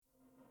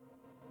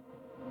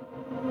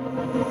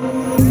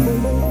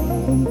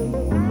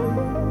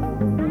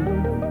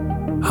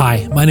Hi,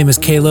 my name is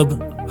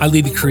Caleb. I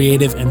lead the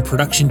creative and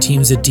production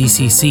teams at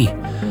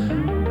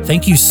DCC.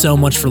 Thank you so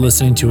much for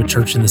listening to a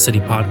Church in the City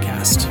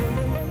podcast.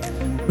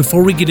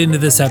 Before we get into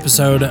this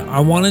episode,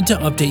 I wanted to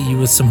update you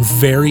with some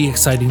very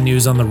exciting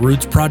news on the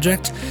Roots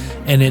Project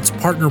and its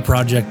partner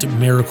project,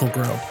 Miracle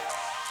Grow.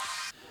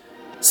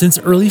 Since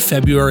early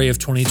February of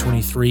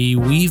 2023,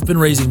 we've been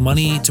raising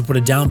money to put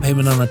a down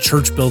payment on a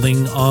church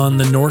building on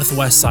the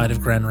northwest side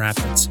of Grand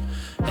Rapids.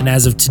 And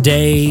as of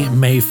today,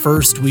 May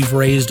 1st, we've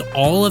raised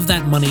all of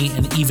that money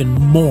and even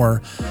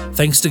more,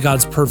 thanks to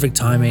God's perfect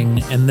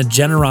timing and the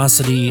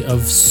generosity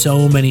of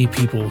so many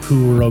people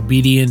who were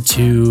obedient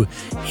to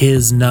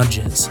His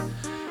nudges.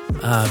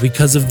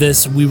 Because of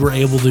this, we were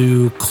able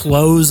to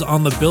close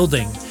on the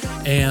building,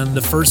 and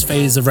the first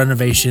phase of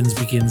renovations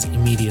begins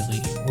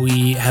immediately.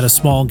 We had a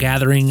small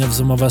gathering of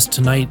some of us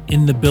tonight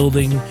in the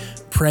building,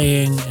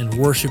 praying and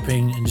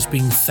worshiping and just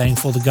being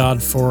thankful to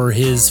God for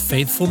His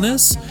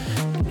faithfulness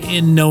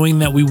in knowing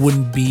that we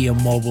wouldn't be a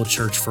mobile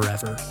church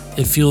forever.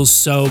 It feels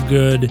so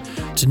good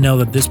to know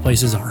that this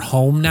place is our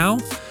home now,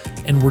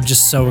 and we're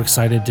just so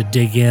excited to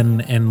dig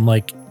in and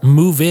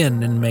move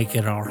in and make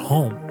it our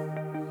home.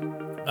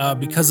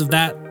 Because of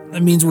that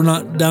means we're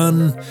not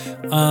done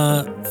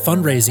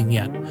fundraising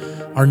yet.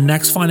 Our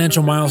next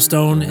financial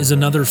milestone is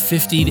another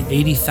 $50,000 to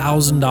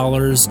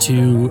 $80,000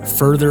 to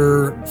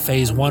further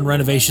phase one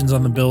renovations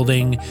on the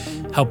building,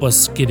 help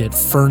us get it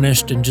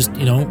furnished and just,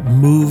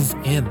 move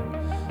in.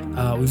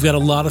 We've got a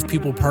lot of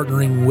people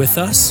partnering with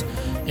us,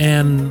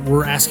 and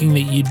we're asking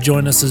that you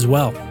join us as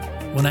well.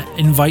 I want to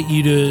invite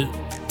you to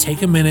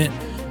take a minute,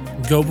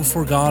 go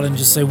before God and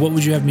just say, what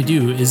would you have me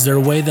do? Is there a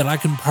way that I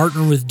can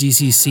partner with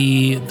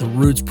DCC, the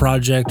Roots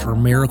Project, or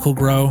Miracle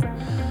Grow?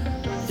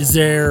 Is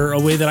there a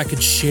way that I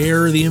could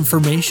share the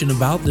information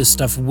about this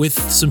stuff with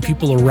some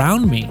people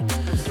around me?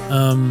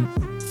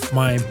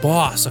 My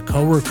boss, a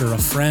coworker, a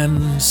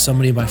friend,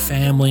 somebody in my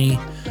family,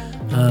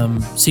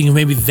 seeing if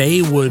maybe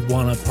they would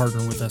want to partner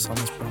with us on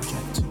this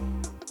project.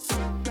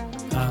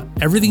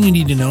 Everything you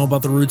need to know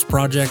about the Roots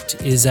Project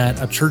is at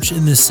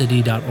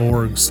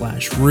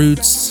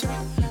achurchinthecity.org/roots.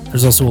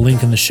 There's also a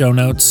link in the show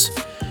notes.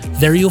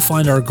 There you'll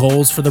find our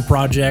goals for the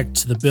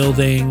project, the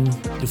building.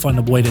 You'll find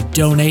a way to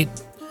donate.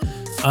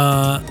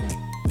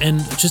 And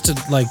just a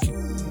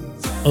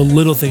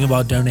little thing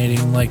about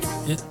donating,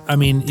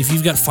 if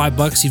you've got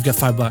 $5, you've got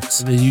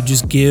 $5. You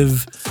just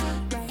give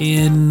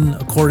in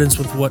accordance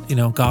with what,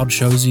 God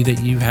shows you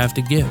that you have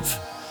to give.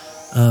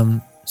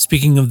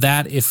 Speaking of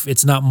that, if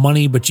it's not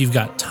money, but you've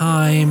got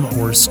time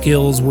or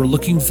skills, we're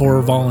looking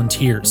for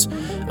volunteers.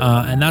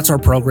 And that's our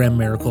program,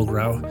 Miracle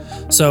Grow.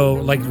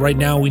 So right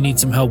now we need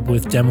some help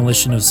with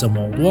demolition of some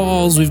old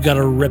walls. We've got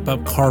to rip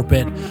up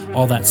carpet,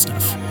 all that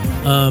stuff.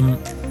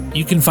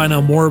 You can find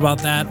out more about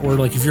that,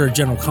 or if you're a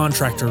general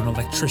contractor, an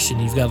electrician,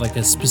 you've got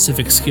a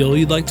specific skill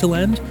you'd like to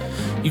lend,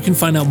 you can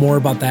find out more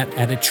about that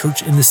at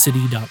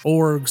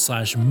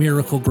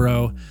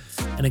achurchinthecity.org/miraclegrow.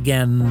 And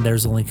again,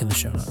 there's a link in the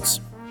show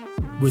notes.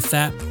 With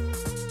that,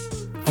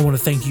 I want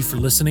to thank you for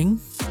listening.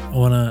 I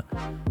want to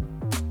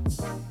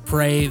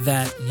pray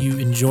that you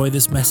enjoy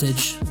this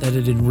message, that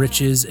it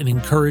enriches and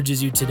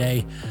encourages you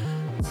today,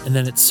 and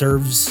then it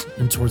serves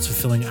and towards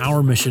fulfilling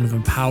our mission of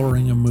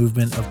empowering a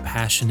movement of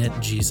passionate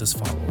Jesus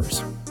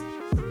followers.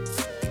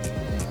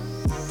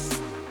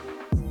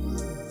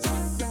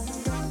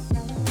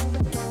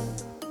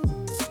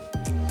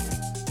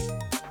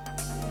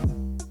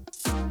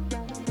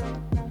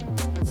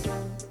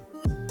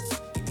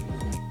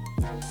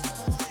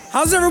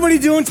 How's everybody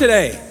doing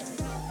today?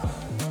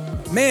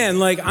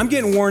 Man, I'm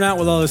getting worn out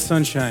with all this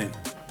sunshine.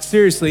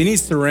 Seriously, it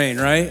needs to rain,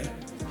 right?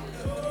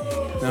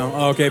 No?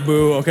 Oh, okay,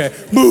 boo, okay.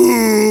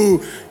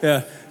 Boo!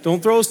 Yeah,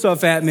 don't throw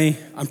stuff at me.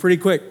 I'm pretty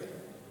quick.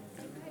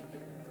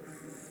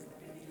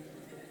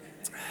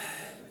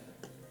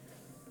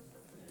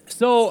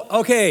 So,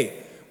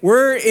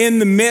 we're in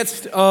the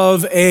midst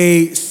of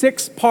a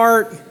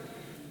 6-part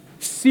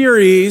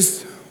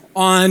series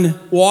on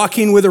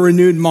walking with a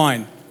renewed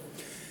mind.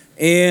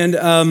 And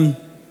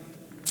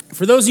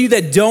for those of you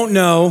that don't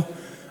know,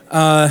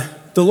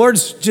 the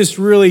Lord's just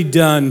really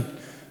done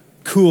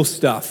cool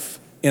stuff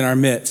in our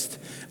midst.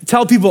 I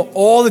tell people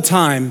all the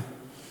time,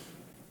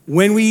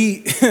 when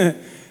we,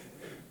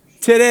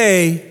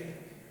 today,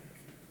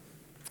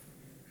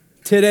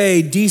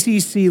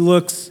 DCC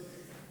looks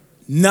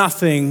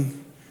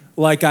nothing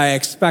like I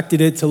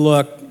expected it to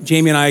look.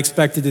 Jamie and I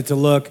expected it to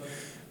look.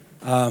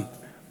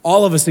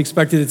 All of us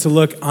expected it to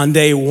look on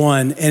day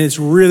one, and it's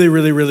really,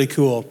 really, really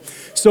cool.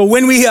 So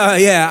when we,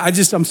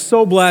 I'm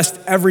so blessed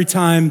every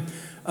time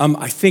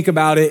I think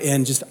about it,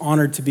 and just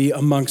honored to be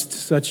amongst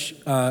such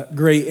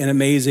great and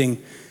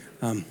amazing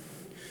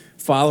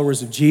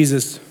followers of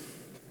Jesus.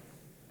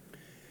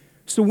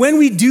 So when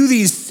we do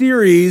these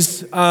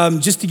series,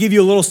 just to give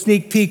you a little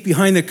sneak peek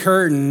behind the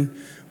curtain,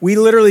 we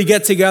literally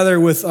get together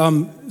with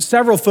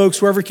several folks,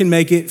 whoever can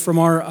make it, from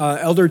our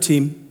elder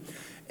team.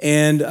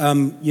 And,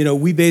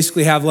 we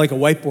basically have a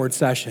whiteboard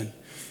session.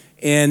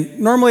 And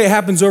normally it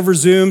happens over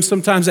Zoom.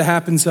 Sometimes it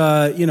happens,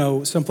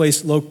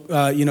 someplace,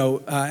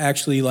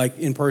 actually like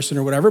in person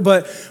or whatever.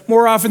 But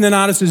more often than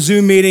not, it's a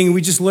Zoom meeting.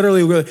 We just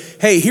literally go,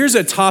 hey, here's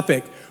a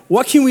topic.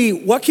 What can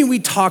we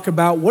talk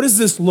about? What does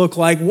this look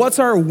like? What's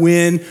our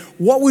win?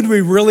 What would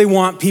we really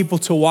want people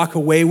to walk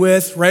away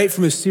with, right,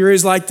 from a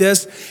series like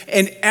this?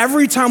 And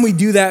every time we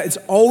do that, it's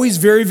always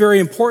very, very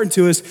important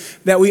to us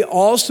that we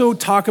also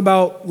talk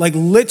about like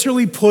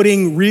literally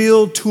putting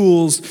real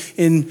tools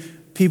in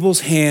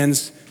people's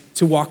hands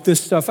to walk this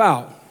stuff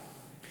out.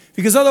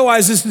 Because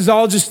otherwise, this is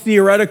all just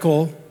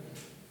theoretical,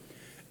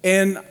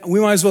 and we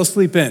might as well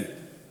sleep in.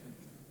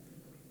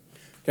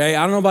 Okay,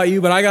 I don't know about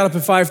you, but I got up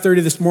at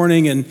 5:30 this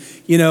morning, and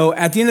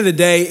at the end of the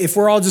day, if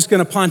we're all just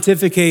going to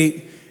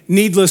pontificate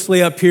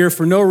needlessly up here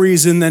for no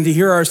reason than to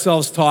hear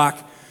ourselves talk,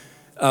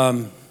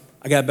 I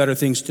got better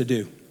things to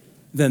do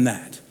than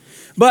that.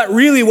 But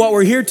really what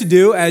we're here to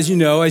do, as you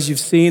know, as you've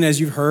seen,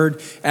 as you've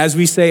heard, as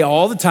we say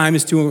all the time,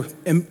 is to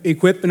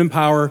equip and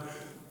empower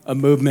a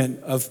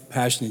movement of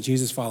passionate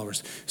Jesus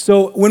followers.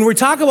 So when we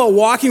talk about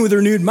walking with a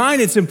renewed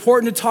mind, it's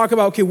important to talk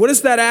about, okay, what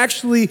does that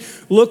actually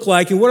look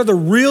like? And what are the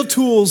real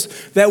tools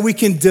that we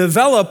can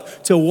develop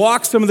to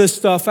walk some of this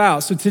stuff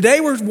out? So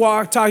today we're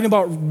talking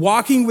about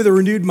walking with a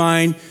renewed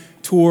mind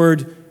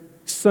toward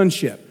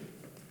sonship.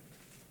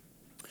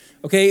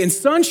 Okay, and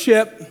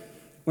sonship,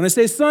 when I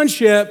say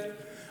sonship,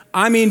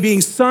 I mean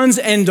being sons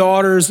and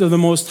daughters of the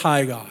Most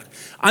High God.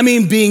 I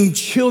mean being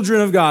children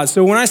of God.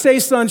 So when I say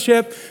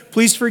sonship,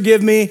 please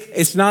forgive me.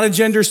 It's not a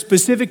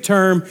gender-specific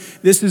term.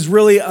 This is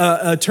really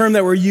a term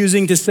that we're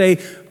using to say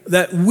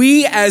that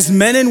we as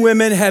men and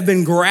women have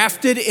been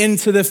grafted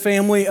into the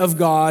family of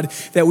God,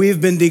 that we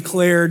have been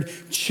declared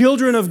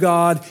children of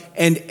God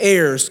and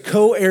heirs,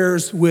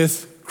 co-heirs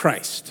with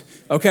Christ.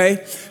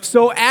 Okay?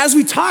 So as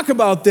we talk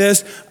about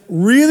this,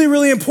 really,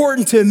 really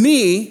important to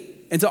me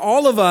and to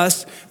all of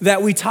us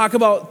that we talk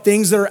about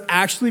things that are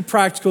actually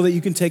practical that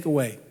you can take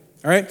away.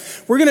 All right,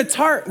 we're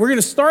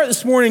gonna start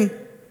this morning.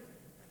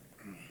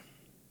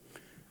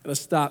 Gotta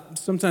stop.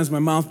 Sometimes my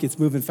mouth gets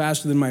moving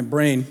faster than my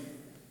brain.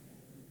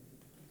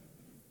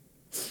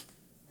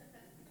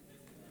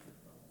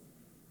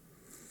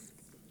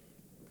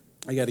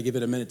 I got to give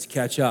it a minute to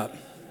catch up.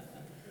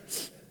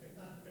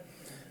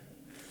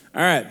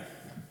 All right,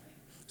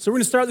 so we're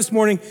gonna start this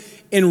morning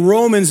in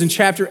Romans in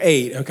chapter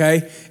 8.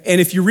 Okay,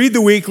 and if you read the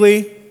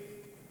weekly,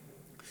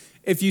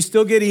 if you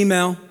still get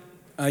email,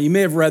 you may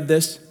have read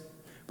this.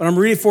 But I'm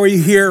reading for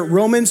you here.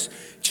 Romans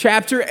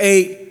chapter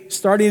 8,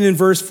 starting in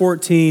verse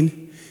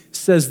 14,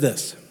 says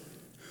this.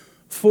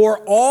 For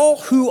all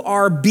who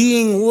are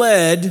being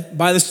led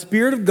by the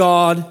Spirit of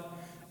God,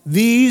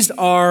 these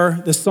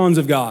are the sons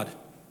of God.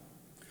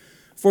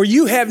 For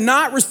you have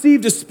not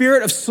received a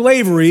spirit of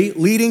slavery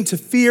leading to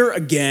fear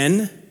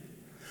again,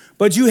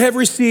 but you have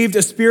received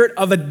a spirit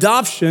of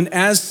adoption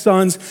as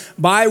sons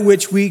by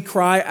which we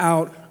cry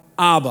out,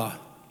 Abba,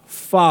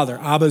 Father.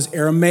 Abba is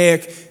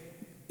Aramaic.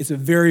 It's a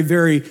very,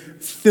 very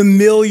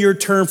familiar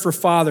term for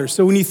father.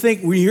 So when you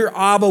hear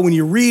Abba, when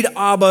you read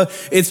Abba,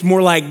 it's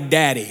more like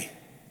daddy,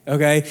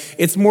 okay?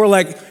 It's more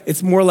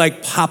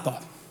like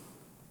Papa.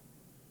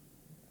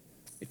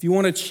 If you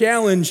want to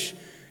challenge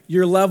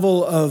your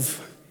level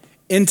of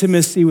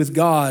intimacy with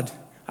God,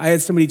 I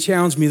had somebody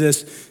challenge me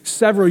this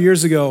several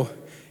years ago.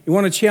 You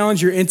want to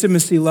challenge your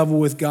intimacy level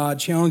with God,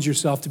 challenge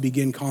yourself to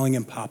begin calling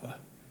him Papa.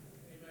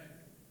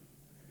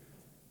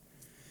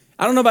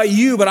 I don't know about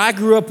you, but I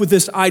grew up with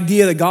this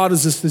idea that God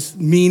is this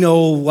mean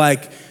old,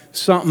 like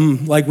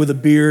something like with a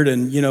beard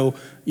and,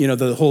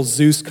 the whole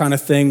Zeus kind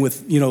of thing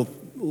with,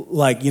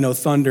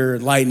 thunder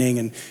and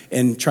lightning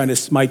and trying to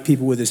smite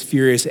people with his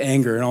furious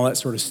anger and all that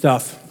sort of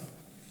stuff.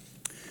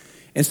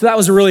 And so that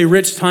was a really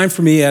rich time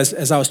for me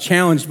as I was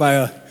challenged by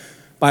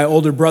an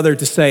older brother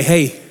to say,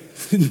 hey,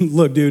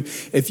 look, dude,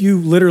 if you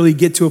literally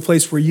get to a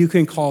place where you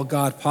can call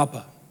God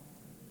Papa,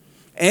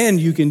 and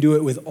you can do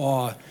it with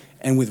awe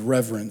and with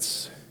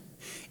reverence,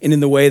 and in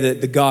the way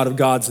that the God of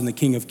gods and the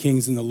King of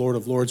kings and the Lord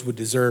of lords would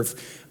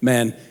deserve,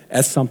 man,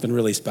 that's something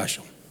really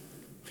special.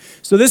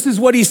 So this is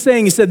what he's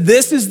saying. He said,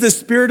 this is the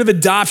spirit of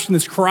adoption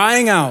that's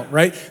crying out,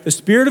 right? The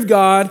Spirit of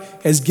God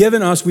has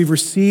given us, we've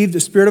received the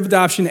spirit of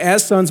adoption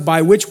as sons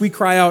by which we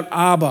cry out,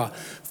 Abba,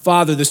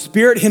 Father. The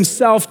Spirit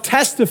himself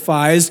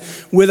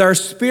testifies with our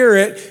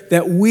spirit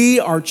that we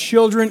are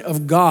children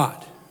of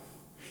God.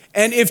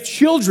 And if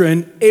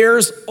children,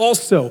 heirs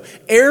also,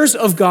 heirs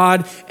of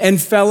God and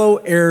fellow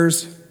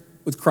heirs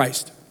with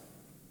Christ.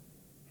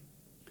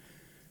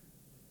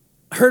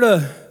 I heard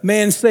a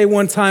man say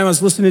one time, I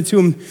was listening to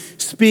him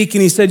speak,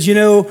 and he said,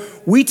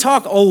 we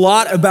talk a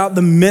lot about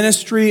the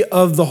ministry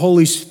of the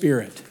Holy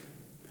Spirit,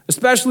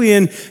 especially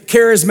in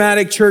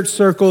charismatic church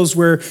circles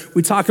where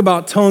we talk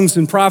about tongues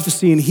and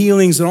prophecy and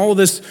healings and all of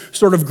this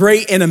sort of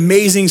great and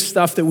amazing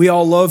stuff that we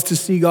all love to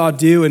see God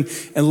do and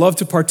love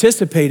to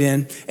participate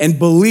in and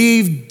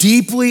believe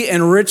deeply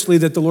and richly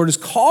that the Lord has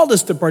called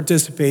us to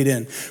participate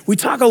in. We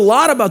talk a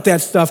lot about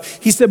that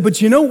stuff. He said,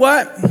 but you know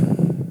what?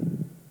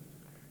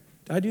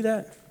 Did I do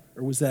that?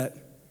 Or was that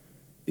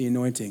the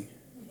anointing?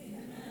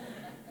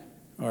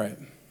 All right.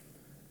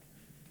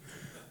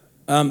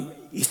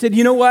 He said,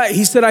 you know what?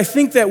 He said, I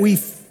think that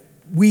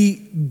we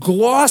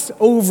gloss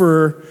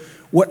over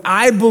what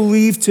I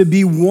believe to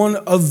be one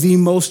of the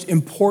most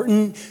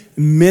important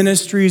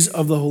ministries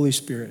of the Holy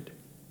Spirit.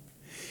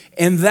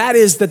 And that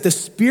is that the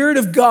Spirit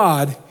of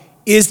God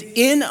is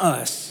in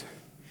us,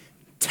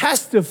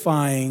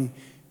 testifying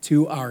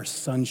to our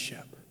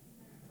sonship.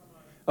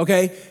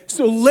 Okay?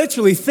 So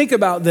literally think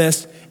about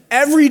this.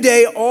 Every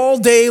day, all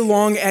day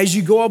long, as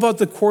you go about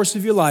the course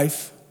of your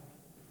life,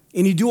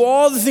 and you do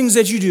all the things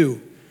that you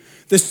do,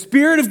 the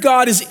Spirit of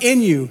God is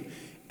in you,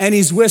 and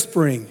He's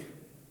whispering,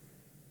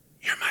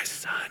 "You're my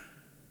son."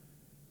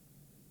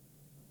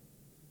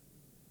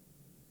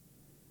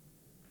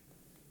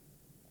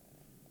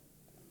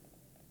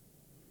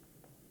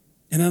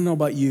 And I don't know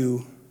about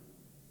you,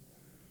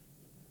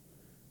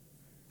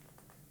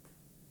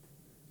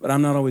 but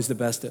I'm not always the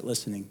best at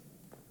listening.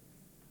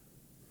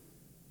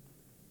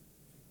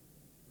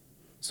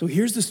 So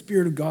here's the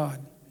Spirit of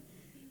God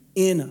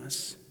in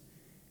us,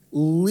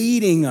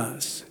 leading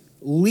us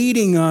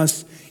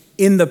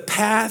in the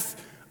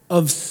path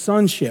of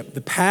sonship,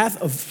 the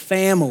path of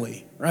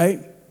family, right?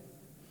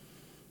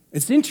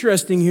 It's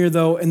interesting here,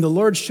 though, and the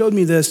Lord showed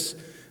me this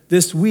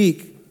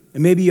week,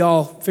 and maybe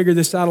y'all figured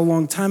this out a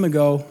long time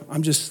ago.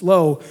 I'm just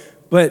slow,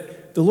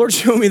 but the Lord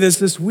showed me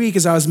this week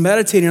as I was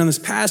meditating on this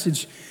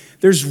passage.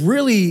 There's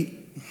really,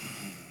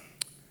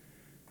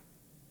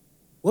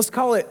 let's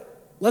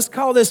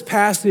call this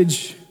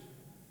passage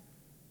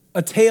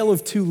a tale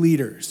of two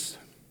leaders.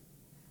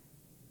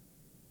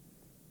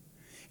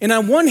 And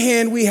on one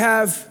hand, we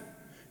have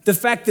the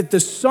fact that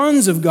the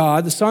sons of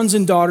God, the sons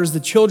and daughters,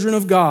 the children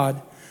of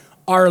God,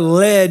 are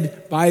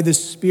led by the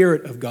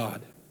Spirit of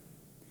God.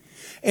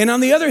 And on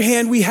the other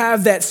hand, we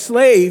have that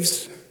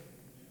slaves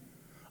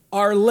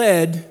are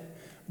led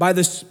by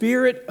the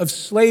spirit of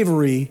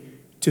slavery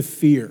to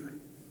fear.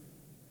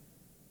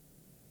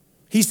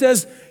 He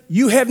says,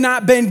 you have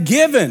not been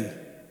given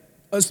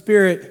a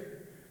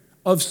spirit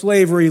of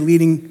slavery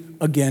leading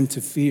again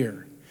to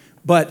fear,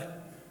 but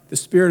the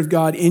Spirit of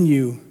God in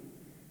you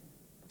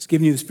is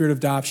giving you the spirit of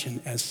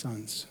adoption as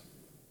sons.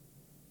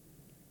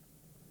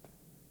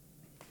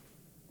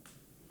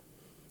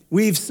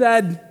 We've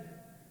said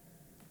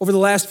over the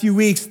last few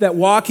weeks that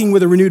walking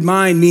with a renewed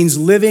mind means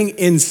living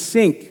in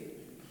sync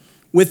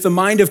with the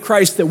mind of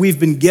Christ that we've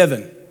been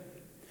given.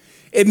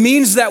 It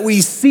means that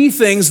we see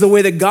things the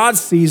way that God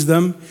sees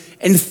them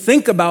and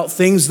think about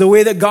things the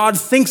way that God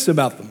thinks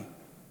about them.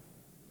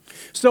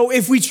 So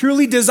if we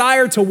truly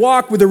desire to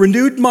walk with a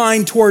renewed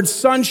mind towards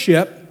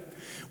sonship,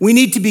 we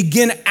need to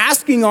begin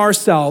asking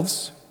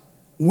ourselves,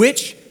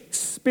 which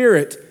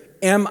spirit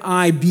am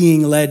I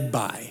being led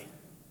by?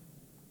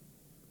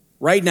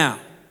 Right now.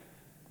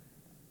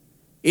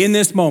 In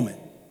this moment,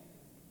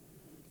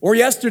 or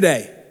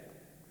yesterday.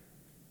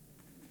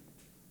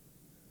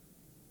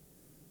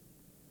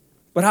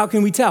 But how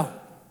can we tell?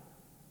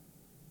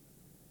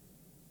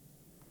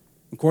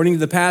 According to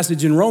the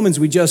passage in Romans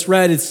we just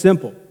read, it's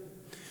simple.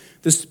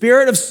 The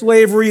spirit of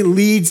slavery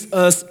leads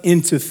us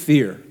into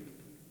fear.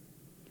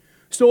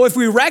 So if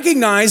we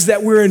recognize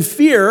that we're in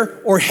fear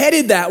or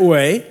headed that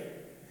way,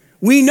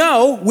 we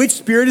know which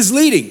spirit is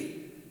leading.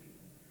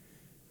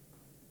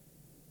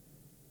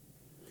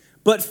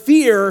 But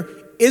fear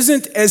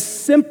isn't as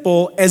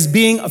simple as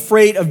being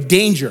afraid of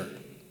danger.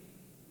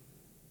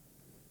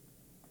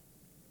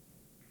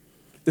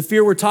 The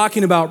fear we're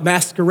talking about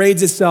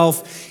masquerades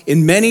itself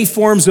in many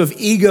forms of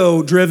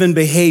ego-driven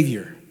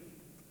behavior.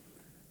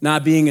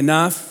 Not being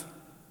enough,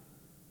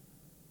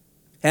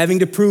 having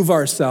to prove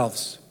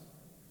ourselves,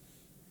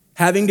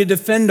 having to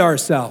defend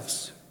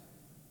ourselves,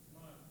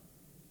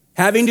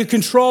 having to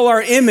control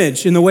our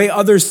image in the way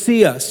others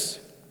see us,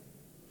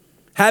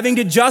 having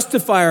to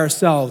justify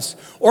ourselves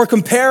or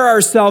compare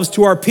ourselves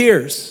to our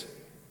peers,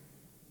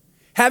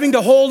 having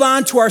to hold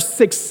on to our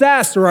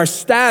success or our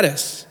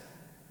status.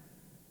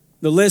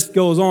 The list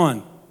goes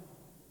on.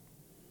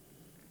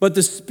 But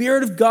the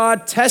Spirit of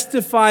God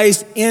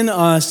testifies in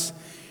us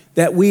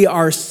that we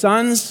are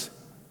sons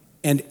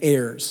and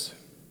heirs.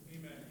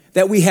 Amen.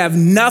 That we have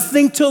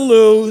nothing to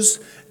lose,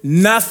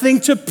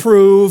 nothing to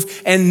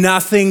prove, and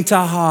nothing to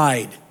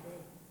hide.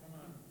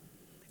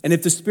 And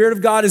if the Spirit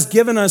of God has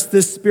given us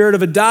this spirit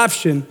of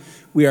adoption,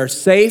 we are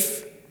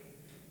safe,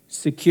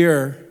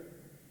 secure,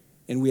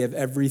 and we have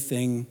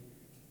everything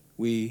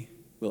we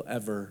will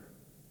ever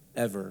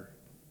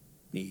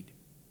need.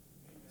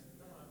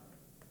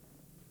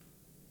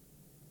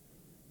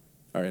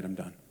 All right, I'm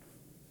done.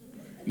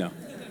 No.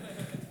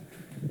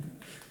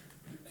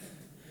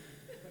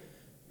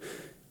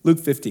 Luke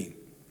 15.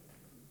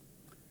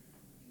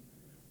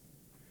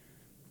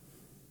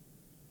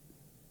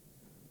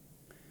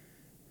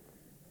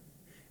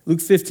 Luke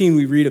 15,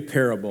 we read a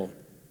parable.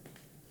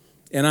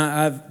 And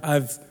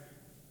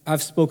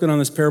I've spoken on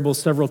this parable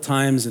several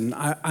times, and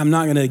I'm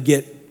not going to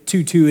get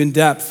too in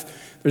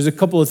depth. There's a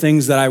couple of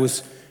things that I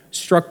was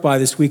struck by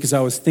this week as I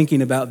was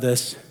thinking about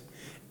this.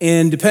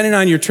 And depending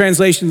on your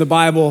translation of the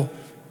Bible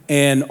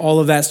and all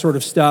of that sort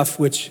of stuff,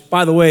 which,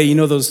 by the way, you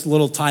know those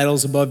little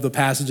titles above the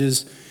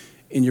passages,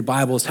 in your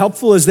Bible. As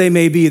helpful as they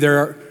may be,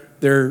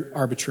 they're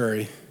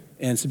arbitrary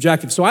and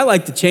subjective. So I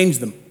like to change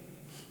them.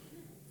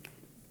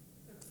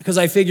 Because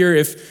I figure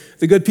if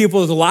the good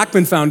people of the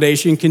Lockman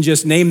Foundation can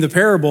just name the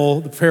parable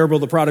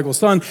of the prodigal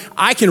son,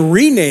 I can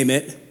rename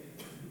it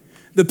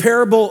the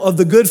parable of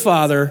the good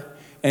father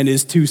and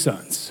his two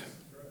sons.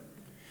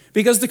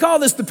 Because to call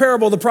this the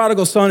parable of the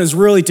prodigal son is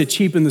really to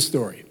cheapen the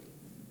story,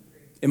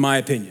 in my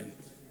opinion,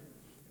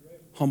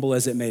 humble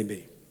as it may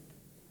be.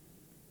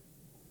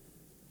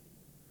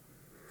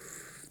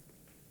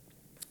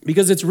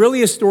 Because it's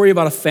really a story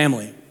about a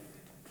family.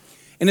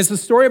 And it's a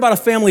story about a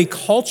family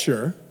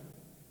culture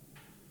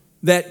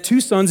that two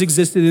sons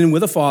existed in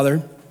with a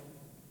father.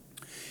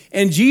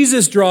 And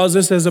Jesus draws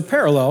us as a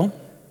parallel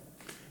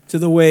to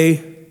the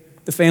way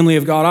the family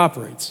of God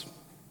operates.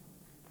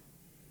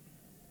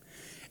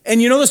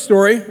 And you know the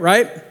story,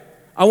 right?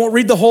 I won't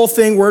read the whole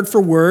thing word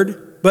for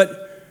word,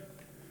 but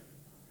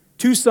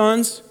two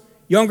sons,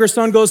 younger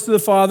son goes to the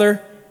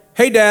father,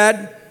 "Hey,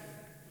 Dad,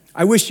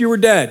 I wish you were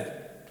dead.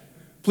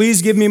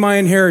 Please give me my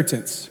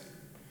inheritance."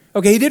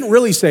 Okay, he didn't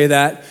really say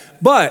that,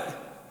 but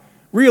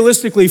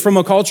realistically, from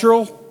a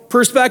cultural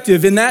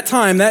perspective, in that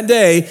time, that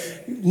day,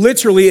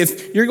 literally,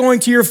 if you're going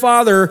to your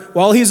father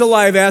while he's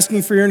alive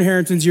asking for your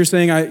inheritance, you're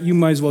saying, you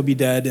might as well be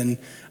dead, and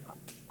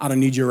I don't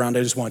need you around,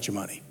 I just want your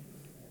money.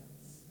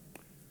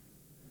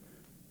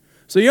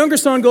 So the younger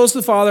son goes to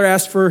the father,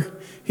 asks for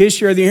his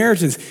share of the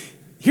inheritance.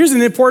 Here's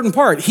an important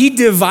part. He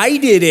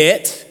divided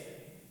it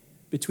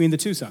between the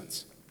two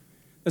sons.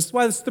 That's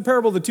why it's the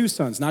parable of the two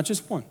sons, not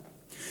just one.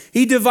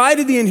 He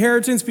divided the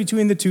inheritance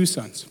between the two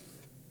sons.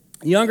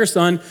 The younger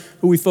son,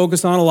 who we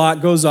focus on a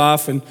lot, goes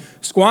off and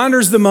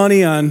squanders the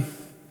money on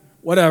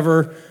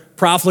whatever,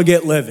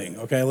 profligate living.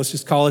 Okay, let's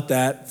just call it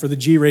that for the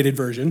G-rated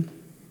version.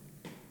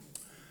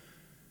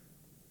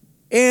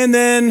 And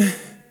then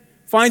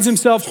finds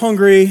himself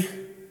hungry,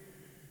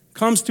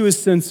 comes to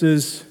his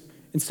senses,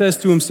 and says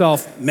to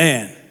himself,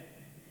 "Man,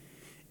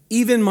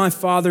 even my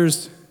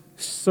father's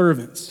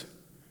servants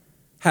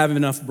have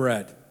enough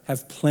bread,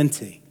 have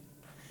plenty.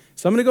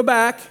 So I'm going to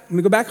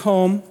go back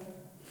home,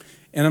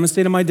 and I'm going to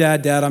say to my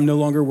dad, 'Dad, I'm no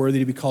longer worthy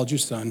to be called your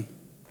son.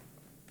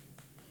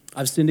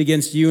 I've sinned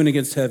against you and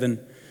against heaven.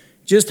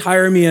 Just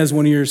hire me as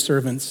one of your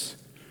servants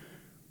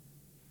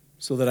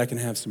so that I can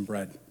have some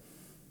bread.'"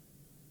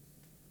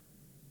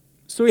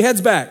 So he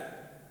heads back.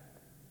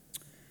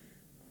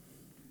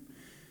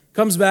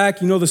 Comes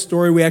back, you know the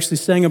story, we actually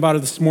sang about it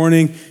this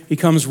morning. He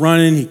comes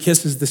running, he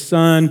kisses the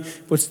son,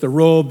 puts the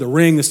robe, the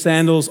ring, the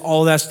sandals,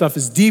 all of that stuff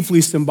is deeply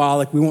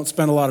symbolic. We won't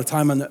spend a lot of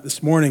time on that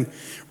this morning.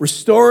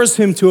 Restores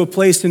him to a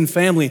place in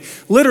family.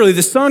 Literally,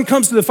 the son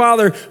comes to the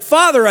father,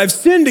 "Father, I've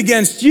sinned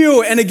against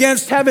you and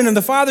against heaven," and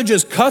the father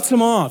just cuts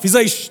him off. He's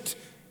like, "Shh.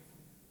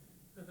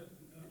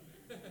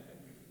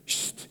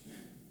 Shh."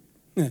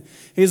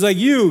 He's like,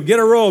 "You get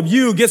a robe,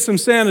 you get some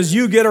sandals,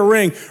 you get a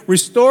ring.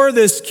 Restore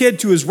this kid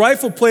to his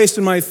rightful place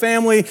in my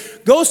family.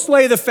 Go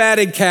slay the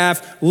fatted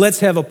calf. Let's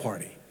have a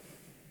party."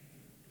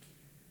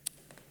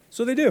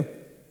 So they do.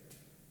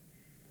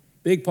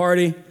 Big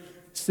party,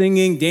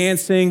 singing,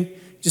 dancing.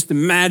 Just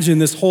imagine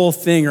this whole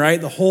thing, right?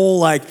 The whole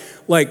like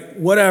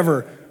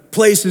whatever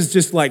place is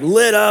just like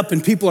lit up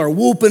and people are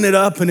whooping it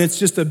up and it's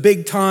just a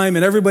big time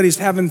and everybody's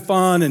having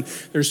fun and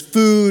there's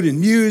food and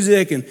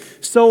music and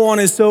so on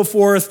and so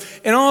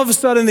forth. And all of a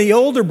sudden the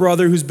older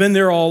brother who's been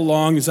there all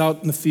along is out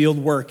in the field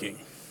working.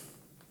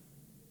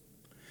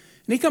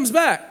 And he comes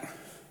back and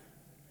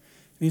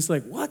he's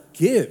like, "What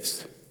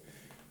gives?"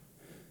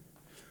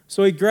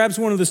 So he grabs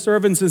one of the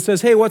servants and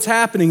says, "Hey, what's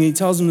happening?" And he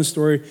tells him the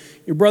story.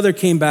 "Your brother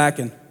came back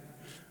and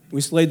we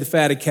slayed the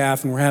fatted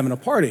calf and we're having a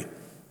party."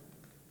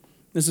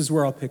 This is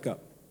where I'll pick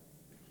up.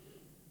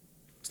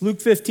 It's Luke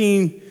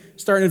 15,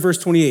 starting in verse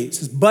 28. It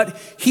says, "But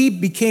he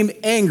became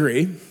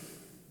angry,"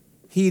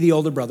 he, the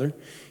older brother,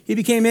 "he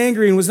became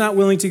angry and was not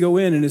willing to go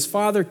in, and his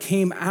father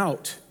came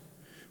out,"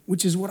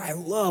 which is what I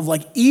love.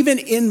 Like, even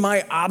in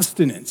my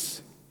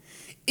obstinance,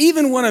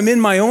 even when I'm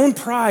in my own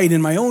pride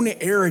and my own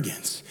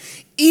arrogance,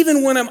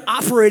 even when I'm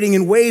operating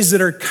in ways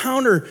that are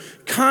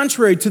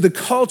contrary to the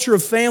culture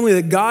of family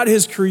that God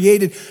has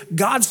created,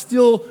 God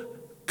still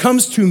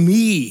comes to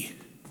me.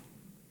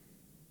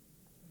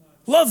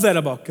 Love that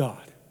about God.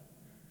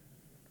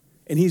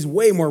 And he's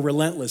way more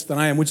relentless than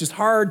I am, which is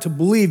hard to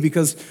believe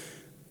because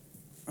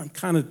I'm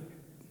kind of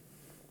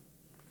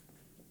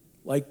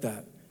like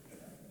that.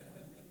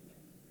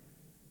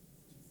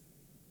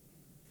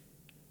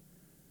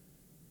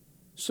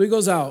 So he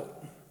goes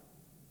out.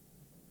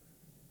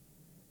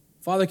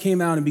 Father came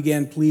out and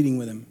began pleading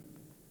with him.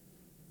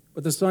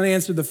 But the son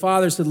answered the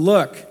father, said,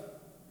 "Look,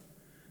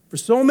 for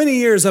so many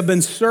years I've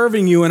been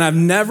serving you and I've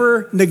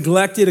never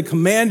neglected a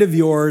command of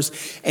yours,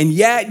 and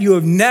yet you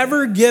have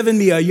never given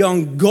me a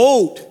young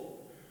goat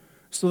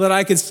so that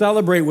I could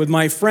celebrate with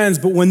my friends.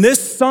 But when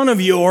this son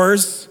of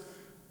yours,"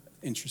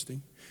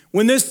 interesting,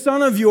 "when this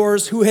son of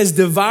yours who has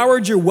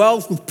devoured your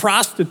wealth with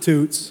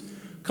prostitutes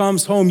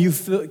comes home, you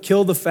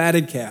kill the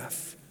fatted calf."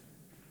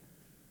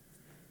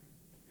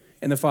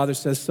 And the father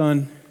says,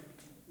 "Son,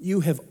 you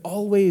have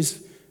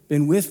always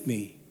been with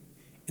me,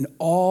 and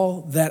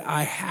all that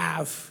I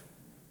have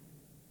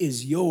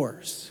is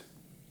yours.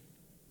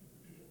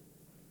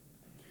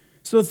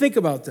 So think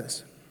about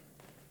this.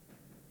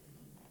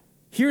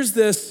 Here's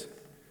this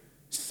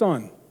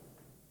son.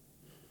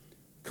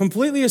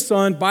 Completely a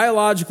son,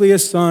 biologically a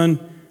son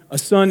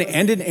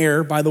and an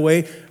heir. By the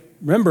way,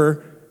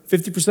 remember,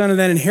 50% of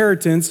that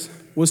inheritance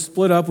was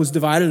split up, was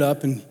divided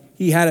up, and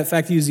he had, in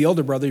fact, he was the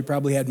older brother. He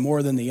probably had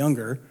more than the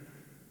younger,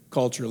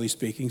 culturally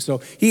speaking. So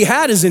he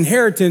had his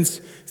inheritance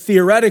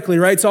theoretically,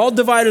 right? It's all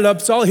divided up.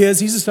 It's all his.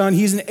 He's a son.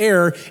 He's an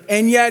heir.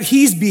 And yet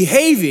he's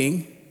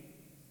behaving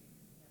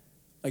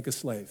like a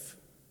slave.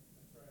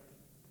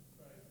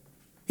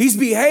 He's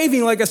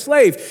behaving like a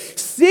slave.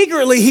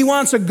 Secretly, he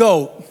wants a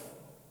goat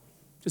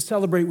to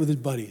celebrate with his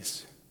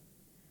buddies.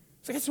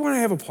 It's like, I just want to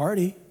have a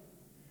party.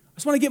 I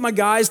just want to get my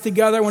guys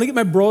together. I want to get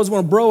my bros. I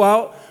want to bro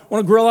out. I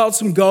want to grill out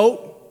some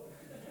goat,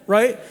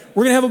 right?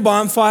 We're going to have a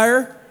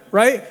bonfire,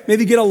 right?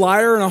 Maybe get a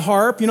lyre and a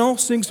harp,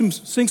 sing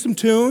some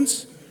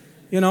tunes,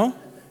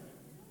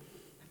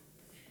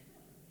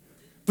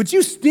 But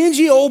you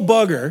stingy old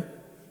bugger,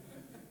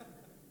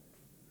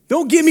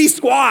 don't give me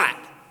squat.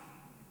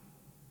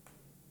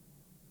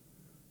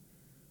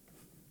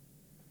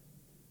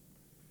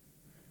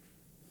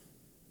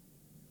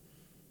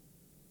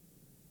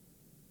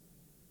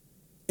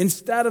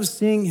 Instead of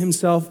seeing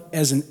himself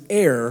as an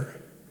heir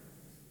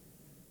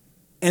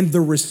and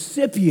the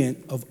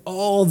recipient of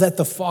all that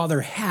the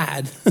Father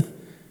had,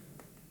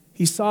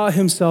 he saw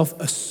himself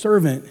a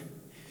servant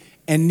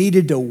and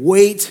needed to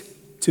wait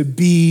to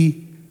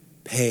be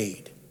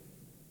paid.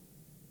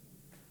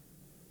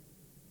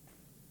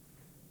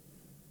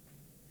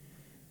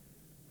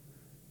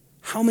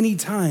 How many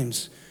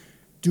times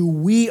do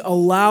we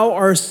allow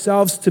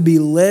ourselves to be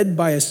led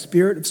by a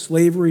spirit of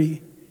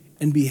slavery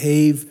and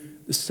behave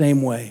the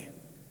same way?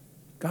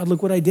 God,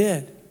 look what I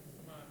did.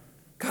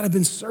 God, I've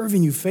been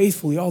serving you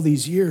faithfully all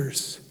these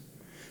years.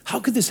 How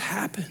could this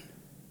happen?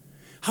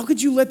 How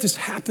could you let this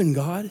happen,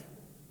 God?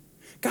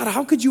 God,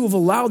 how could you have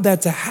allowed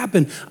that to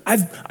happen?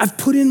 I've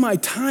put in my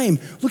time.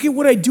 Look at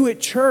what I do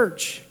at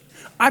church.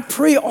 I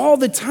pray all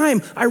the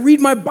time. I read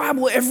my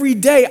Bible every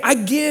day. I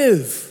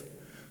give.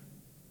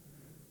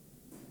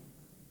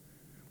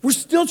 We're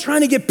still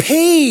trying to get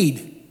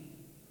paid.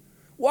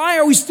 Why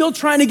are we still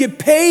trying to get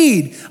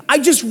paid? I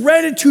just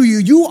read it to you.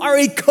 You are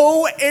a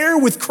co-heir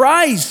with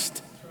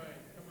Christ.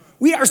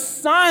 We are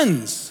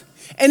sons.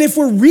 And if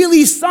we're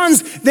really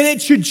sons, then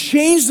it should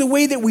change the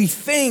way that we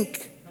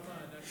think.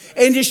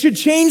 And it should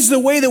change the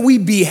way that we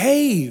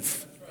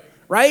behave.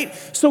 Right?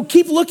 So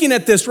keep looking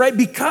at this, right?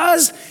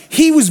 Because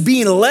he was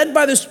being led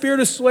by the spirit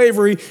of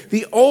slavery,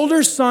 the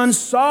older son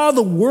saw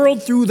the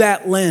world through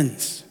that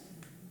lens.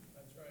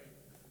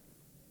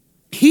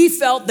 He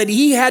felt that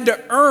he had to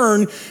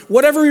earn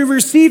whatever he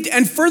received,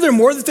 and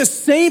furthermore, that the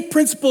same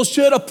principle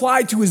should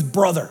apply to his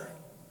brother.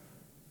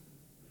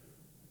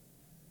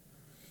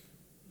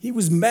 He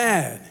was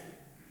mad.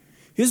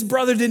 His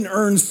brother didn't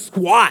earn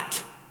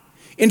squat.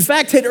 In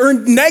fact, had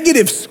earned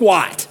negative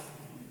squat.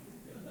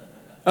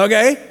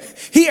 Okay?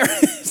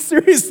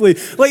 Seriously,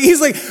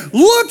 he's like,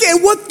 look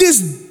at what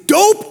this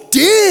dope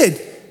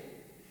did.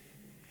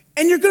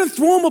 And you're gonna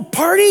throw him a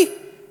party?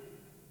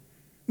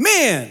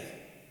 Man.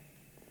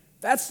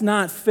 That's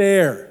not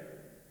fair.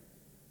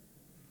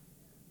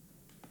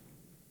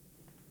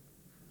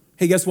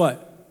 Hey, guess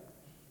what?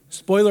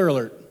 Spoiler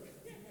alert.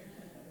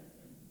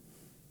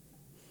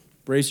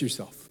 Brace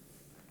yourself.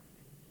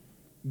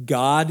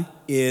 God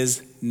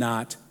is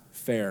not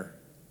fair.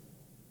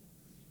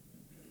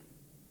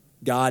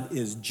 God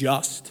is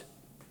just.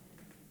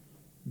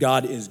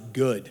 God is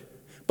good.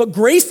 But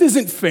grace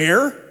isn't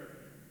fair.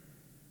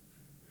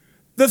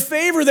 The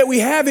favor that we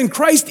have in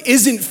Christ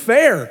isn't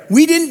fair.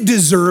 We didn't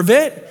deserve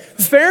it.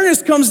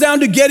 Fairness comes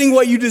down to getting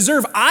what you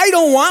deserve. I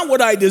don't want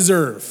what I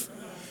deserve.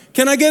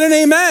 Can I get an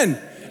amen?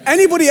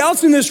 Anybody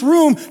else in this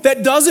room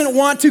that doesn't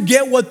want to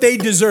get what they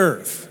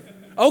deserve?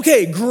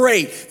 Okay,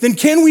 great. Then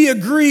can we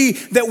agree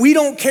that we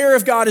don't care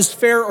if God is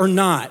fair or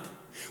not?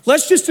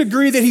 Let's just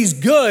agree that he's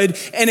good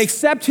and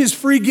accept his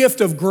free gift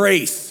of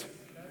grace.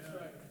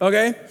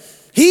 Okay?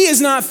 He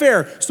is not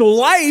fair. So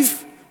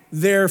life,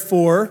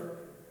 therefore,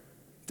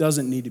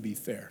 doesn't need to be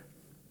fair.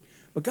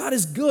 But God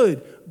is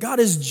good. God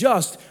is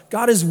just.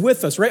 God is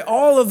with us, right?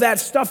 All of that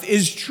stuff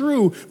is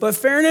true. But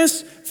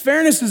fairness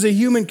is a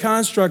human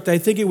construct. I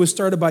think it was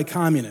started by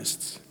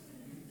communists.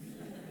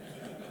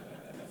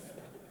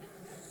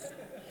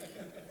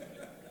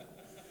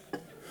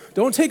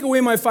 Don't take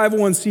away my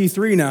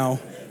 501c3 now.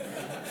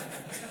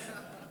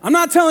 I'm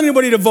not telling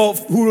anybody who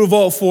to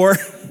vote for.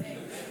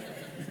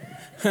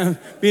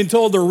 Being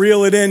told to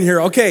reel it in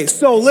here. Okay,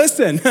 so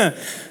listen.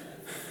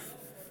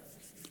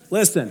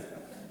 Listen.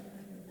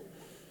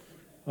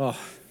 Oh,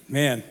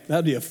 man,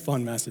 that'd be a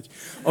fun message.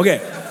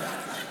 Okay.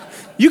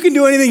 You can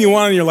do anything you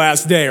want on your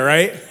last day,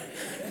 right?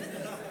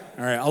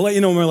 All right, I'll let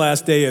you know when my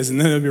last day is,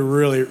 and then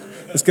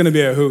it's going to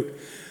be a hoot.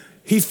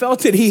 He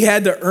felt that he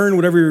had to earn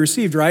whatever he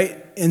received, right?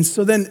 And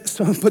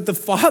but the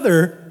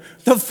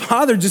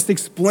father just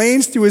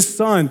explains to his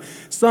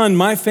son,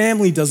 my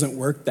family doesn't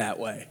work that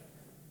way.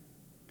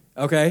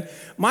 okay?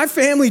 My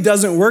family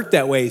doesn't work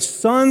that way.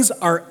 Sons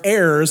are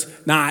heirs,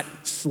 not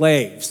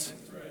slaves.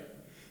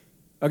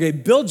 Okay,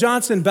 Bill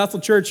Johnson, Bethel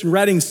Church in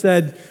Reading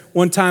said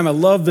one time, I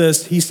love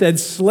this, he said,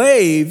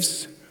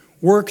 slaves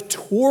work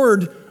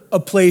toward a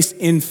place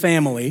in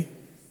family.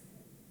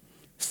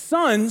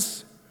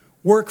 Sons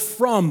work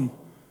from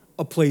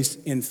a place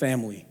in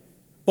family.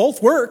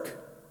 Both work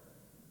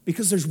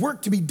because there's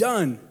work to be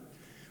done.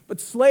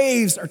 But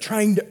slaves are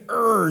trying to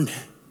earn.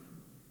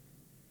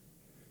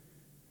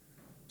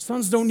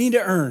 Sons don't need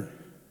to earn.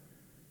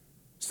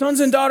 Sons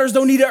and daughters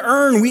don't need to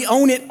earn. We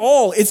own it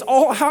all. It's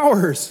all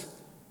ours.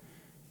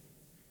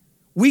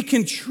 We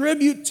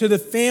contribute to the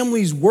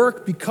family's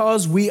work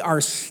because we are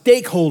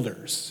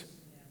stakeholders,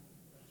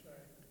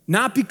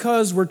 not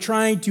because we're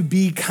trying to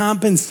be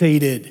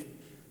compensated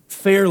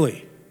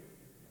fairly.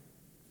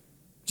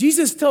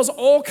 Jesus tells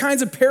all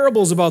kinds of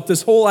parables about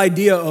this whole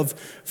idea of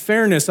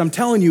fairness. I'm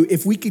telling you,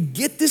 if we could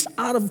get this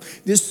out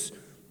of this,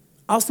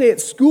 I'll say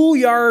it,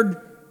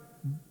 schoolyard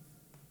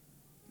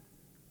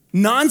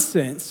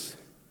nonsense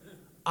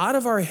out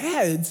of our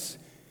heads,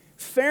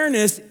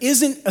 fairness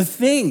isn't a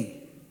thing.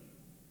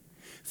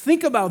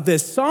 Think about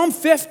this. Psalm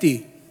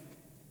 50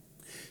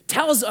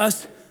 tells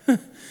us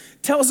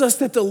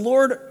that the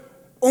Lord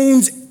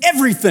owns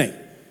everything.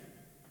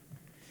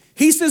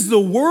 He says the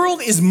world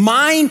is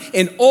mine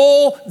and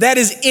all that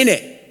is in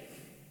it.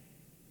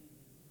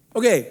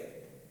 Okay,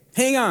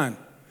 hang on.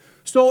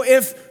 So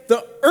if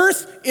the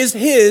earth is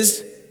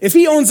his, if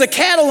he owns the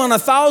cattle on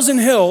 1,000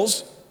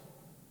 hills,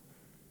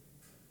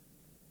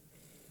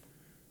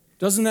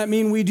 doesn't that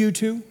mean we do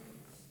too?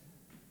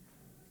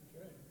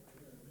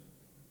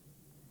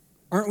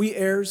 Aren't we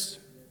heirs?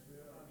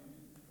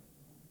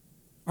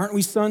 Aren't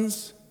we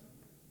sons?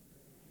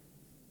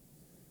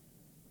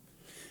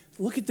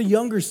 Look at the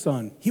younger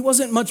son. He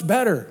wasn't much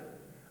better.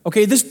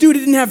 Okay, this dude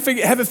didn't have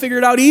it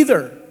figured out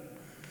either.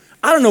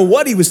 I don't know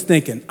what he was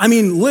thinking. I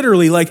mean,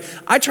 literally, like,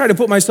 I try to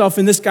put myself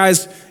in this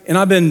guy's, and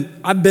I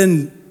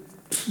won't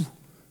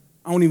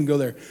even go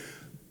there.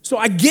 So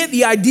I get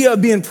the idea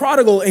of being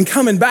prodigal and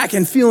coming back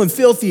and feeling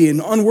filthy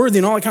and unworthy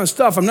and all that kind of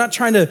stuff. I'm not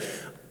trying to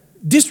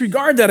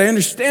disregard that. I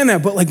understand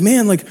that. But like,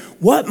 man, like,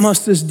 what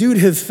must this dude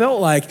have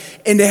felt like?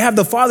 And to have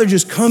the father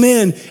just come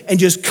in and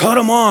just cut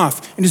him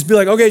off and just be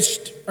like, okay,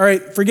 all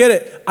right, forget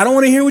it. I don't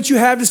want to hear what you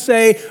have to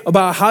say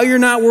about how you're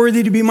not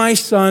worthy to be my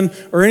son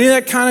or any of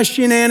that kind of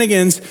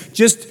shenanigans.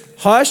 Just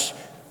hush,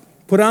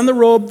 put on the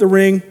robe, the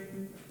ring,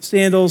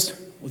 sandals.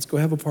 Let's go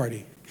have a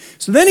party.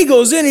 So then he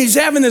goes in and he's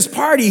having this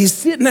party. He's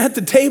sitting at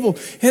the table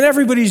and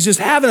everybody's just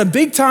having a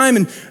big time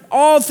and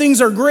all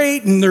things are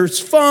great and there's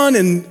fun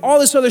and all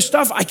this other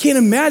stuff. I can't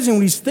imagine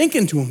what he's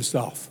thinking to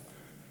himself.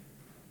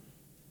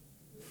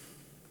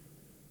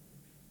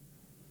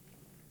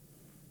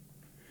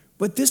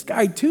 But this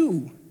guy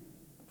too,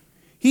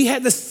 he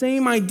had the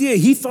same idea.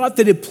 He thought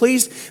that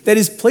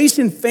his place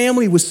in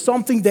family was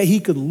something that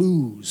he could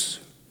lose.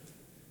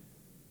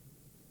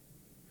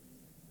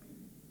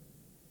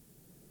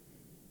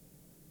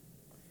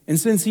 And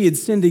since he had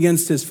sinned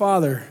against his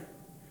father,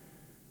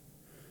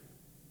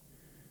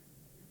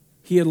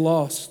 he had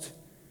lost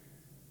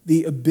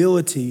the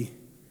ability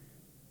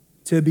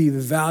to be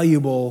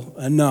valuable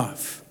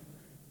enough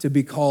to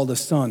be called a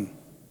son.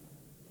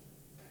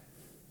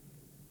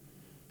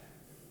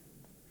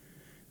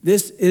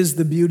 This is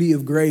the beauty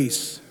of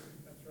grace.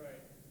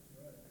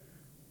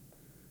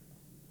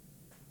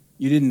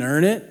 You didn't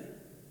earn it.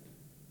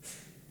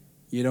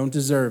 You don't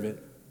deserve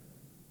it.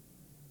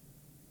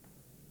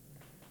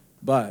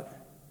 But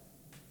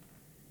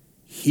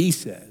he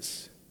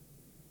says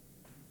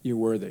you're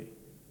worthy.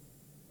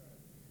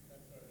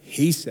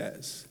 He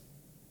says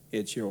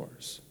it's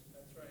yours.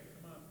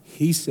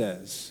 He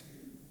says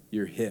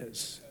you're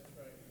his.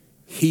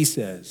 He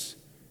says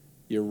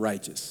you're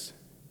righteous.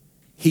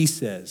 He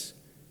says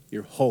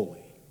you're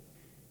holy.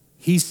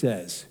 He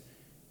says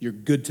you're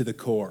good to the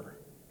core.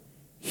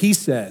 He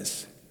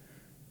says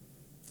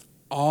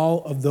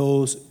all of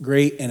those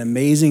great and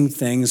amazing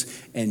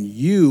things, and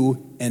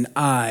you and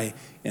I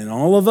and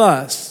all of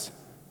us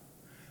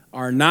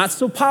are not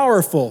so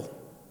powerful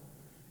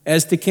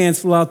as to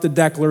cancel out the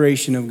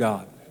declaration of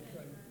God.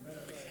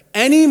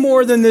 Any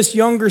more than this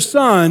younger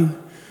son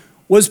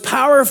was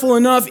powerful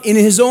enough in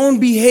his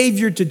own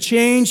behavior to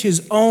change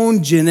his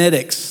own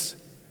genetics.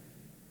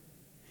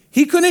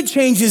 He couldn't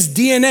change his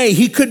DNA.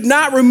 He could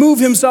not remove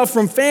himself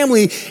from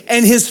family.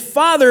 And his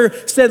father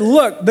said,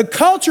 look, the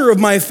culture of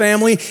my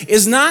family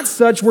is not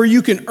such where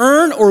you can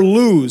earn or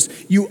lose.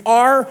 You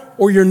are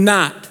or you're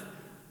not.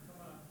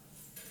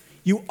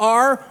 You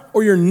are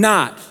or you're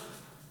not.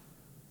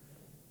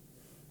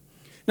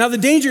 Now, the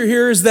danger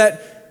here is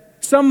that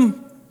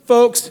some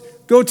folks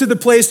go to the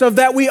place of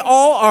that we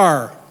all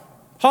are.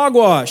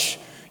 Hogwash.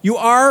 You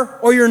are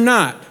or you're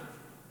not.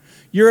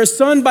 You're a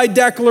son by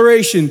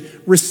declaration.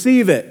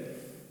 Receive it.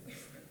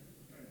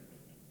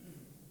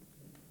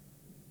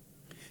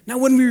 Now,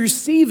 when we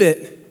receive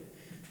it,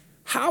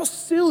 how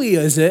silly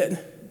is it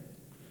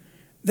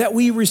that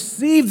we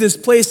receive this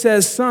place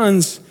as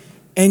sons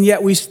and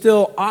yet we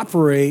still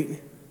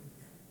operate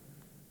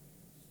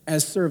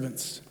as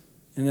servants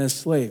and as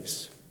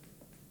slaves.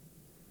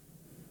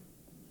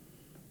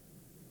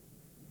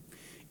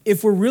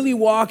 If we're really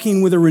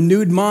walking with a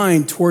renewed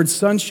mind towards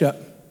sonship,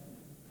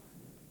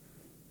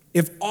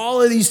 if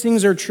all of these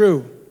things are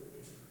true,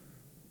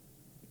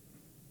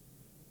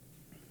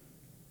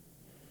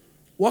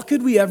 what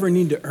could we ever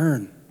need to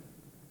earn?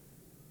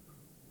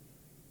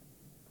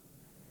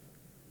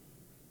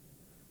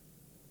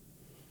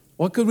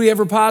 What could we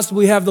ever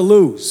possibly have to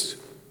lose?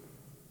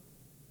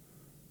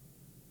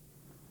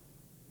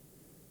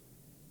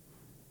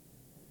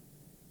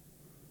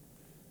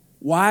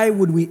 Why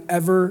would we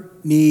ever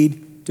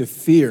need to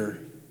fear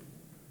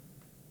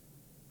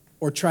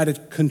or try to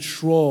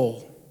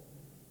control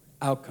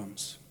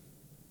outcomes?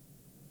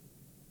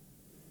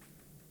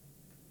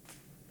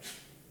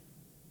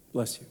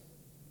 Bless you.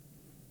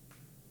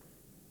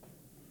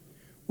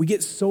 We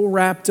get so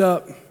wrapped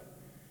up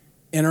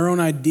in our own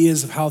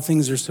ideas of how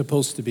things are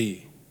supposed to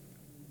be.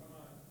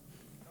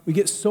 We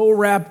get so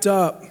wrapped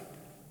up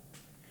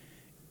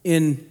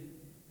in,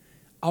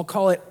 I'll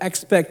call it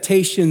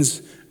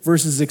expectations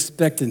versus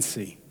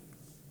expectancy.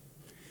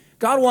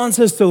 God wants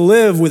us to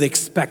live with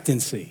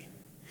expectancy.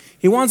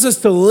 He wants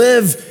us to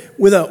live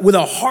with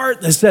a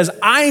heart that says,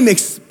 I'm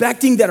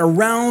expecting that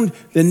around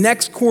the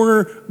next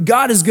corner,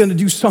 God is going to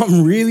do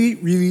something really,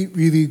 really,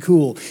 really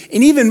cool.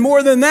 And even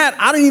more than that,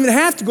 I don't even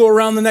have to go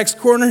around the next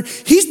corner.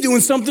 He's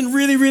doing something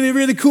really, really,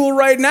 really cool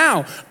right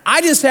now.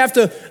 I just have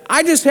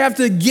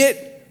to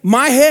get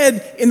my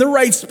head in the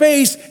right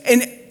space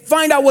and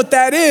find out what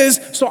that is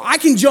so I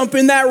can jump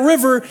in that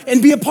river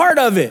and be a part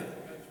of it.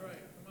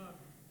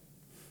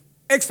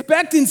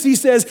 Expectancy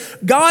says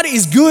God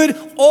is good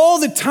all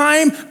the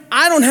time.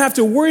 I don't have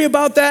to worry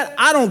about that.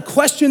 I don't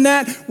question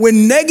that.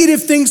 When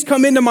negative things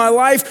come into my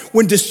life,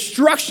 when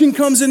destruction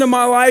comes into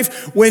my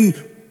life, when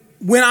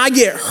I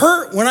get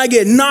hurt, when I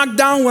get knocked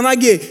down, when I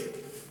get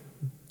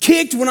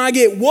kicked, when I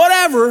get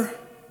whatever,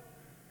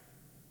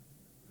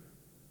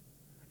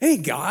 it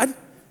ain't God.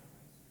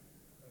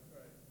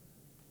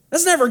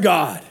 That's never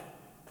God.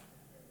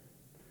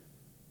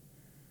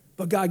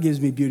 But God gives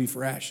me beauty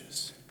for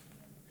ashes.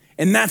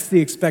 And that's the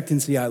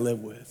expectancy I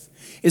live with,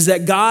 is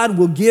that God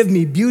will give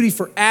me beauty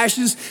for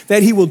ashes,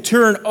 that he will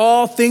turn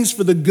all things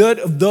for the good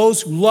of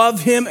those who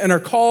love him and are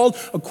called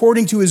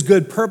according to his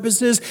good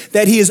purposes,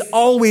 that he is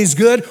always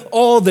good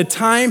all the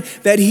time,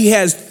 that he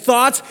has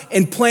thoughts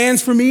and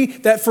plans for me,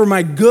 that for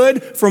my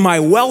good, for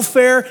my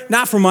welfare,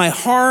 not for my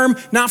harm,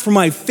 not for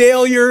my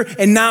failure,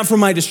 and not for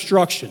my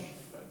destruction.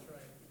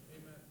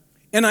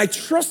 And I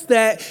trust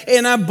that,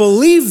 and I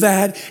believe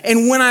that,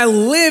 and when I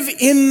live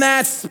in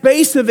that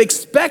space of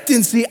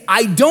expectancy,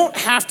 I don't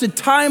have to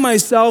tie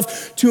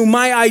myself to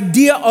my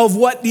idea of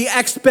what the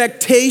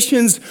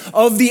expectations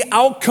of the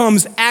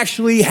outcomes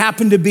actually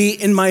happen to be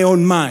in my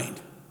own mind.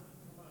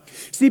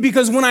 See,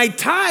 because when I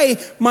tie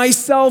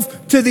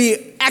myself to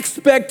the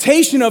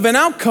expectation of an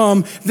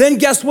outcome, then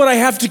guess what? I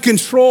have to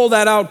control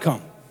that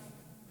outcome.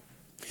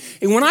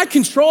 And when I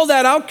control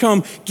that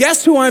outcome,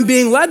 guess who I'm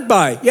being led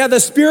by? Yeah,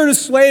 the spirit of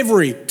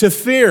slavery, to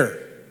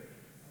fear.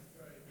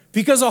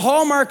 Because a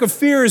hallmark of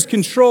fear is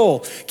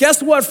control.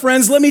 Guess what,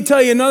 friends? Let me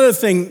tell you another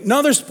thing,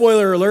 another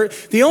spoiler alert.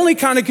 The only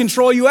kind of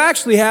control you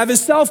actually have is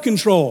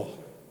self-control.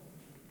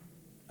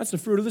 That's the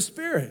fruit of the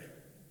Spirit.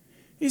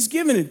 He's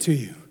given it to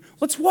you.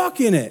 Let's walk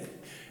in it.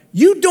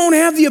 You don't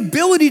have the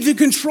ability to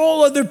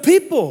control other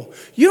people.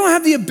 You don't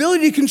have the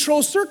ability to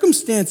control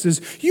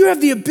circumstances. You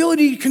have the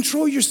ability to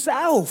control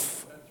yourself.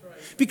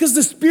 Because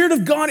the Spirit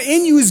of God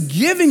in you is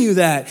giving you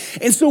that.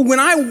 And so when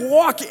I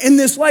walk in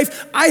this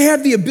life, I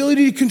have the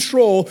ability to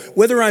control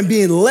whether I'm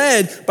being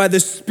led by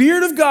the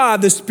Spirit of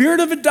God, the Spirit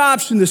of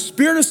adoption, the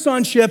Spirit of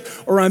sonship,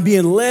 or I'm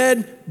being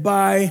led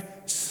by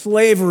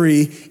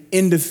slavery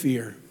into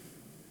fear.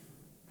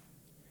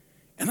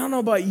 And I don't know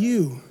about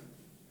you,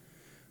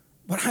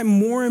 but I'm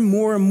more and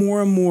more and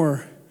more and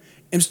more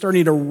am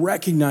starting to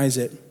recognize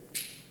it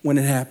when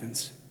it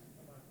happens.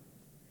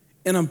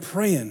 And I'm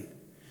praying.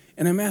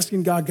 And I'm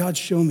asking God, God,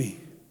 show me.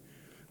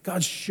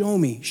 God, show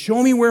me.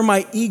 Show me where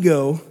my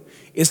ego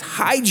is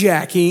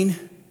hijacking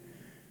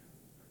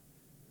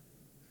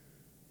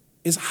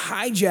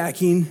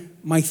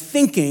my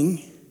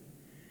thinking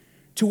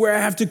to where I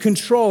have to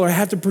control or I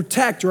have to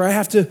protect or I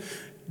have to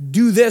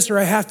do this or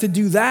I have to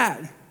do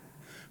that.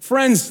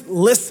 Friends,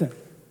 listen.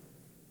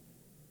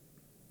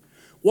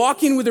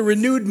 Walking with a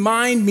renewed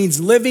mind means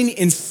living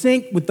in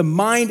sync with the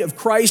mind of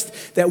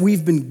Christ that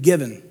we've been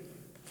given.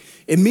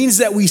 It means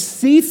that we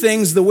see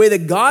things the way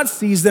that God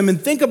sees them and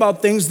think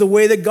about things the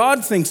way that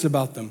God thinks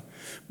about them.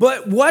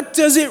 But what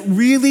does it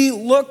really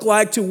look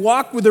like to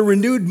walk with a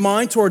renewed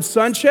mind towards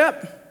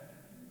sonship?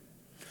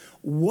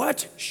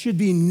 What should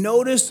be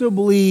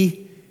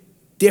noticeably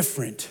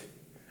different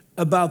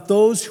about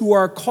those who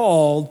are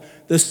called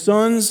the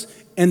sons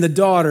and the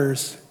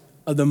daughters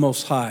of the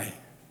Most High?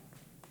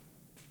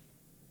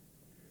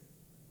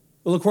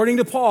 Well, according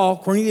to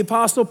the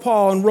Apostle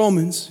Paul in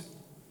Romans,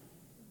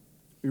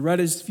 we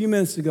read it just a few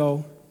minutes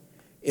ago,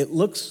 it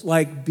looks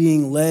like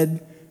being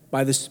led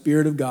by the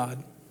Spirit of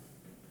God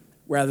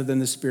rather than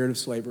the spirit of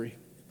slavery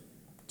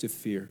to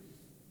fear.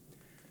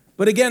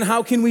 But again,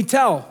 how can we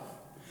tell?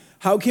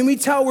 How can we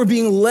tell we're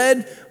being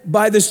led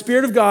by the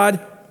Spirit of God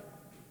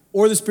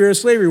or the spirit of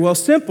slavery? Well,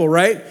 simple,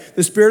 right?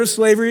 The spirit of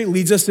slavery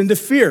leads us into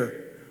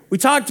fear. We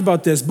talked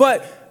about this,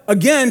 but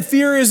again,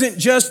 fear isn't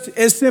just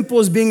as simple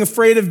as being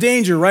afraid of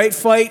danger, right?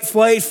 Fight,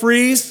 flight,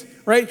 freeze,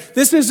 right?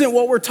 This isn't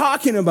what we're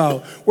talking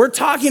about. We're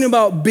talking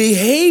about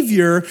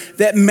behavior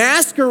that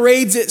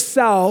masquerades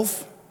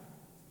itself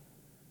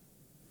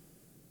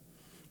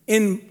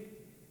in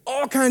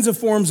all kinds of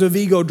forms of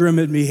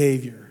ego-driven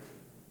behavior.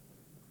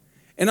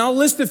 And I'll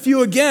list a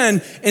few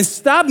again, and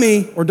stop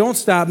me, or don't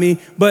stop me,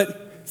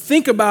 but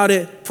think about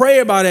it, pray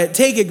about it,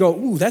 take it, go,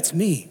 ooh, that's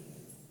me.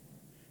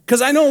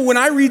 Because I know when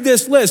I read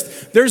this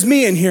list, there's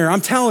me in here,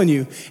 I'm telling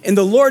you. And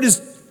the Lord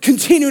is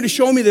continuing to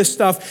show me this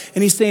stuff,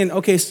 and he's saying,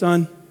 okay,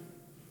 son,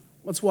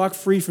 let's walk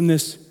free from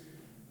this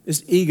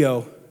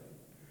ego.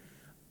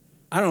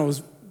 I don't know, it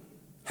was,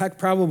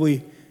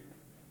 probably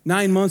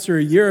 9 months or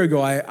a year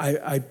ago,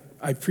 I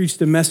preached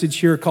a message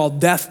here called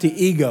Death to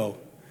Ego.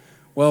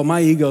 Well,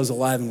 my ego is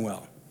alive and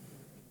well.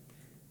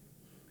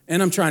 And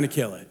I'm trying to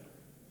kill it.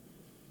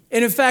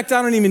 And in fact,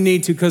 I don't even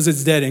need to because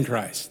it's dead in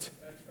Christ.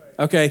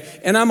 Okay?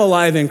 And I'm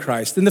alive in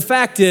Christ. And the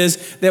fact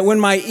is that when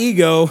my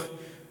ego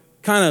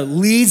kind of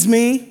leads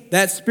me,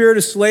 that spirit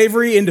of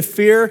slavery into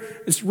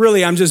fear, it's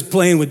really, I'm just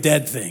playing with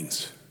dead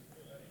things.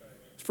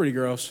 It's pretty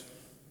gross.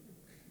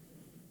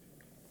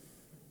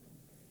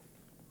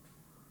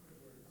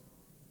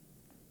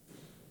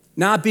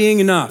 Not being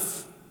enough.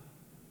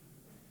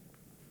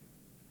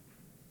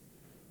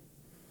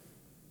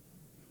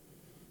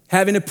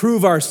 Having to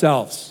prove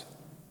ourselves.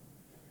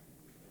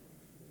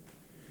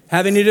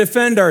 Having to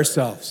defend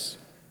ourselves.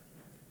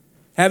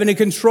 Having to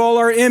control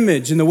our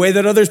image in the way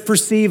that others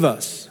perceive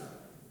us.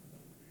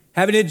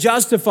 Having to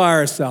justify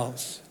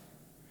ourselves.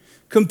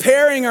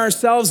 Comparing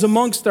ourselves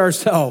amongst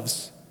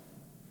ourselves.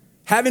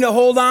 Having to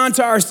hold on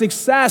to our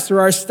success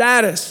or our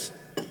status.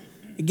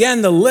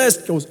 Again, the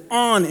list goes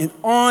on and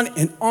on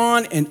and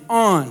on and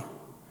on.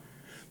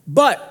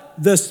 But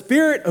the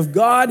Spirit of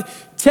God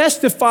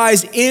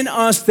testifies in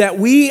us that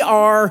we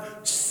are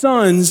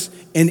sons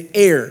and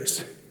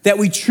heirs, that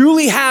we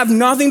truly have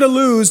nothing to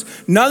lose,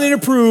 nothing to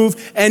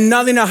prove, and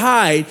nothing to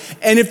hide.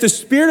 And if the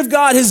Spirit of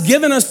God has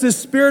given us this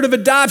spirit of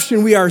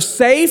adoption, we are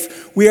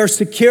safe, we are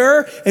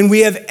secure, and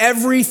we have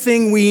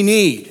everything we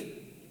need.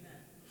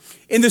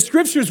 In the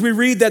scriptures, we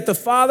read that the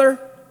Father,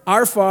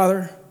 our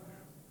Father,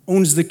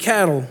 owns the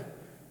cattle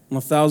on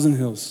 1,000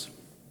 hills.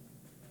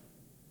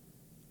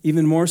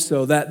 Even more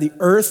so, that the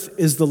earth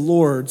is the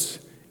Lord's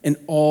and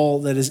all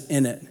that is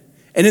in it.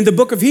 And in the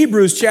book of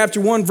Hebrews, chapter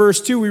 1,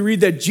 verse 2, we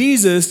read that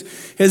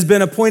Jesus has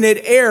been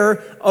appointed heir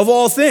of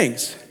all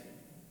things.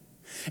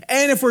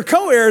 And if we're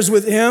co-heirs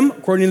with him,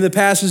 according to the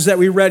passage that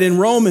we read in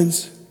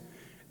Romans,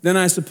 then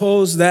I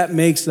suppose that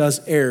makes us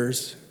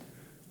heirs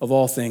of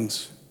all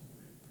things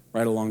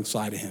right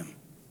alongside of him.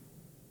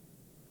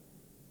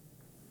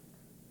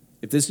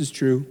 If this is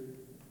true,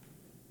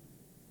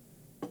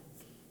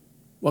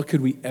 what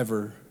could we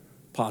ever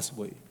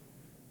possibly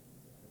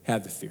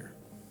have the fear?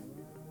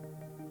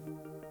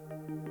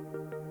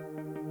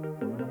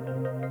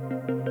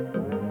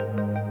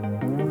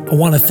 I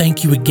want to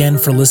thank you again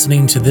for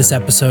listening to this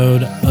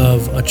episode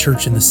of A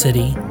Church in the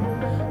City.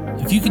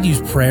 If you could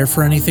use prayer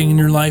for anything in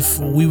your life,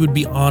 we would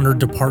be honored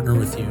to partner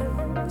with you.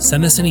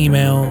 Send us an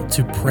email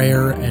to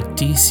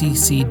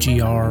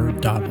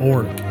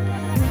prayer@dccgr.org.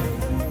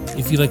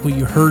 If you like what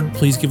you heard,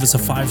 please give us a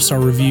 5-star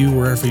review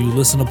wherever you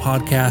listen to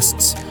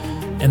podcasts,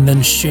 and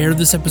then share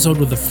this episode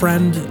with a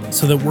friend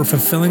so that we're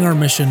fulfilling our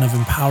mission of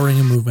empowering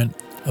a movement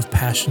of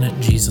passionate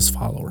Jesus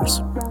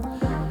followers.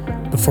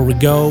 Before we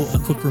go, a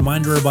quick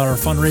reminder about our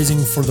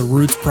fundraising for the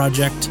Roots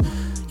Project.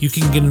 You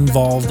can get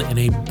involved in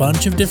a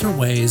bunch of different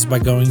ways by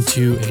going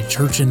to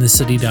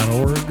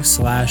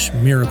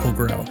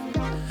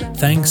achurchinthecity.org/miraclegrow.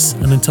 Thanks,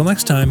 and until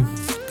next time,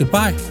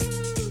 goodbye.